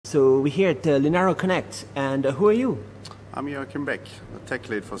So we're here at Linaro Connect, and who are you? I'm Joakim Bech, the tech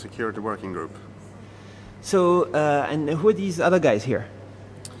lead for Security Working Group. So, and who are these other guys here?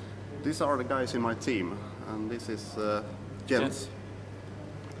 These are the guys in my team, and this is Jens.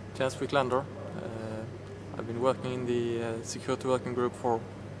 Jens Wiklander. I've been working in the Security Working Group for,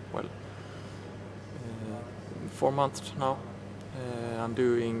 4 months now. I'm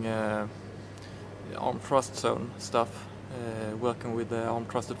doing ARM-Trusted-Zone stuff, working with the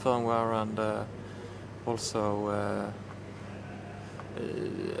ARM-Trusted-Firmware and also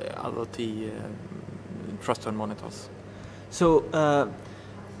other TrustZone monitors. So,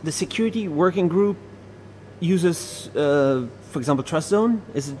 the Security Working Group uses, for example, TrustZone?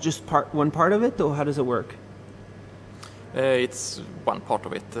 Is it just one part of it, or how does it work? It's one part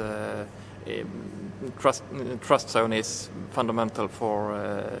of it. TrustZone is fundamental for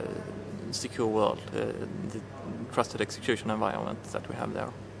secure world, the trusted execution environment that we have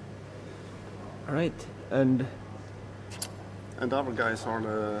there. All right, and the other guys are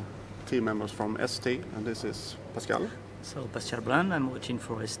the team members from ST, and this is Pascal. So Pascal, I'm working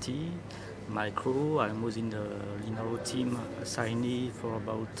for ST. My crew, I'm within the Linaro team assignee for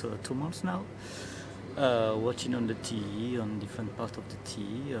about 2 months now. Working on the TE, on different parts of the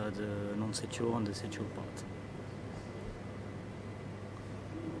TE, the non-secure and the secure part.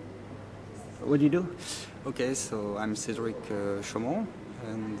 what do you do? Okay, so I'm Cedric Chaumont,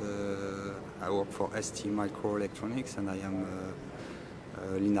 and I work for ST Microelectronics, and I am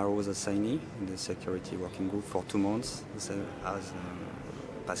Linaro's assignee in the Security Working Group for 2 months, same as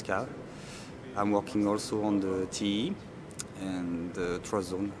Pascal. I'm working also on the TE and the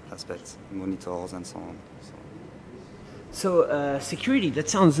TrustZone aspects, monitors and so on. So, security, that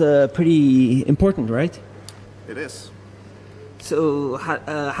sounds pretty important, right? It is. So,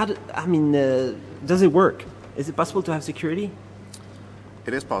 does it work? Is it possible to have security?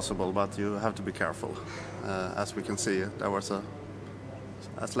 It is possible, but you have to be careful. As we can see, there was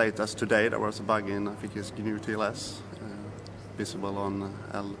as late as today, there was a bug in, I think it's GNU TLS, visible on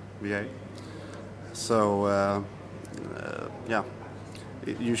LVA. So, yeah,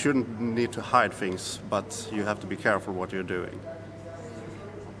 you shouldn't need to hide things, but you have to be careful what you're doing.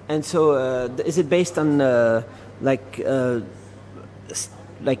 And so, is it based on like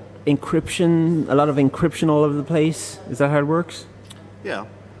encryption? A lot of encryption all over the place. Is that how it works? Yeah,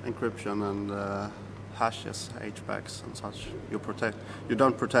 encryption and hashes, HBACs and such. You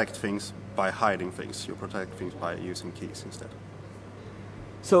don't protect things by hiding things. You protect things by using keys instead.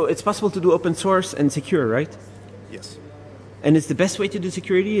 So it's possible to do open source and secure, right? Yes. And it's the best way to do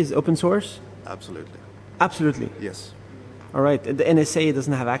security is open source? Absolutely. Absolutely? Yes. All right. The NSA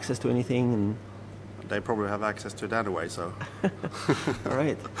doesn't have access to anything, and they probably have access to it anyway, so. All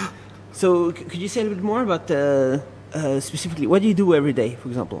right. So could you say a little bit more about specifically what do you do every day, for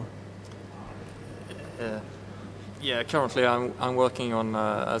example? Yeah, currently I'm working on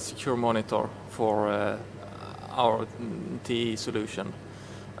a secure monitor for our TE solution,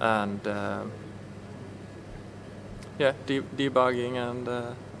 and yeah, debugging and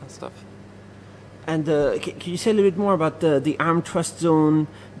stuff. And can you say a little bit more about the ARM-Trusted-Zone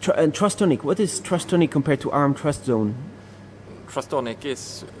and TrustZone? What is TrustZone compared to ARM-Trusted-Zone? TrustZone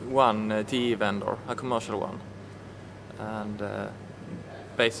is one TE vendor, a commercial one, and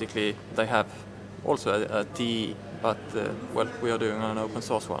basically they have also a TE, but well, we are doing an open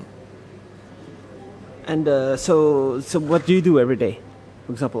source one. And so what do you do every day,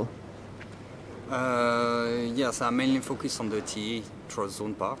 for example? Yes, I'm mainly focused on the TE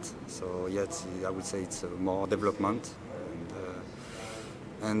TrustZone part. So yes, I would say it's more development,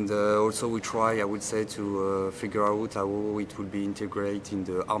 and also we try, I would say, to figure out how it will be integrated in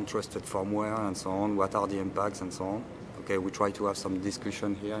the ARM-Trusted-Firmware and so on. What are the impacts and so on. Okay, we try to have some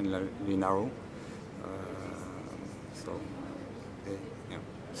discussion here in Linaro.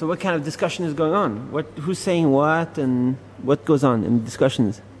 So what kind of discussion is going on? Who's saying what, and what goes on in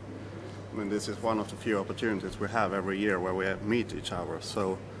discussions? I mean, this is one of the few opportunities we have every year where we meet each other.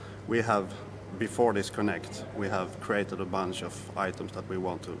 So we have, before this Connect, we have created a bunch of items that we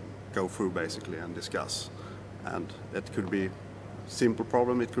want to go through basically and discuss. And it could be a simple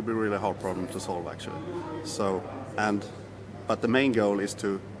problem, it could be a really hard problem to solve actually. So, but the main goal is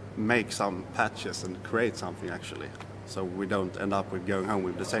to make some patches and create something actually. So we don't end up with going home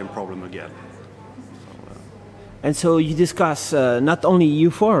with the same problem again. And so you discuss not only you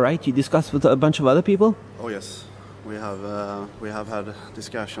four, right? You discuss with a bunch of other people? Oh yes, we have had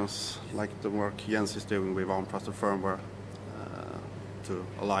discussions like the work Jens is doing with ARM-Trusted-Firmware to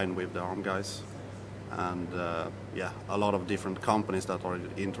align with the ARM guys, and yeah, a lot of different companies that are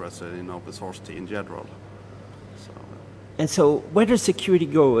interested in open source in general. So. And so, where does security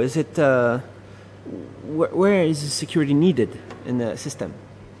go? Is it where is the security needed in the system?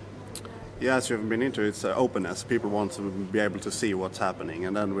 Yeah, as you've been into, it's openness. People want to be able to see what's happening,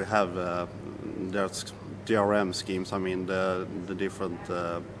 and then we have there's DRM schemes. I mean, the different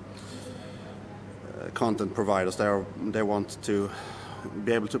content providers. They want to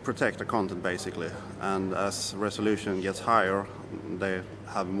be able to protect the content basically, and as resolution gets higher, they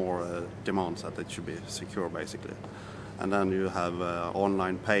have more demands that it should be secure basically. And then you have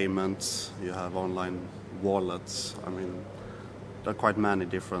online payments, you have online wallets. I mean, there are quite many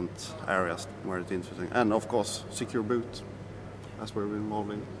different areas where it's interesting. And of course, secure boot, as we're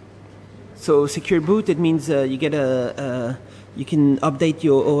involved in. So secure boot, it means you get you can update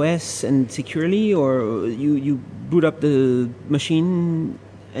your OS and securely, or you boot up the machine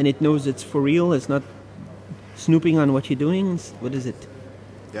and it knows it's for real. It's not snooping on what you're doing. What is it?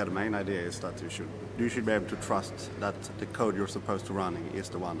 Yeah, the main idea is that you should be able to trust that the code you're supposed to running is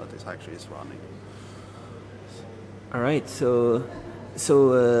the one that is actually running. All right. So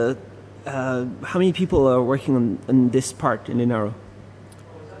how many people are working on this part in Linaro?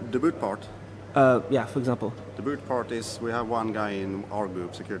 The boot part? Yeah, for example. The boot part is, we have one guy in our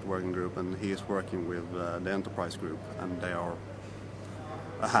group, Security Working Group, and he is working with the enterprise group, and they are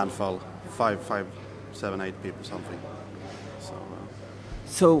a handful, 5, 7, 8 people, something.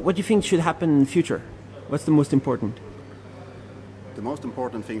 So what do you think should happen in the future? What's the most important? The most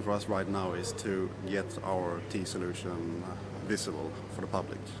important thing for us right now is to get our T solution visible for the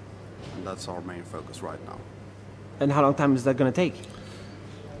public, and that's our main focus right now. And how long time is that going to take?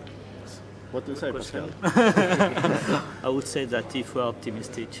 What do you say, Pascal? I would say that if we're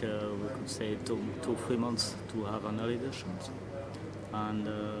optimistic, we could say 2 to 3 months to have an early version. And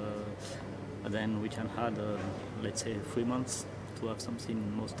then we can add, let's say, 3 months to have something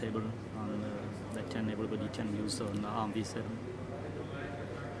more stable, and that everybody can use on ARMv7.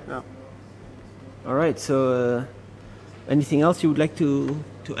 Yeah. All right. So, anything else you would like to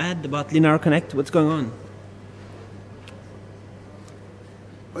add about Linaro Connect? What's going on?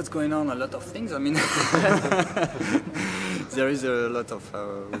 What's going on? A lot of things. I mean, there is a lot of,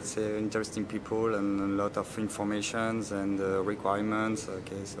 let's say, interesting people and a lot of informations and requirements.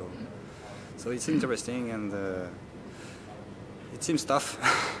 Okay, so it's interesting and it seems tough.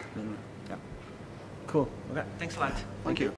 I mean, yeah. Cool. Okay. Thanks a lot. Thank you.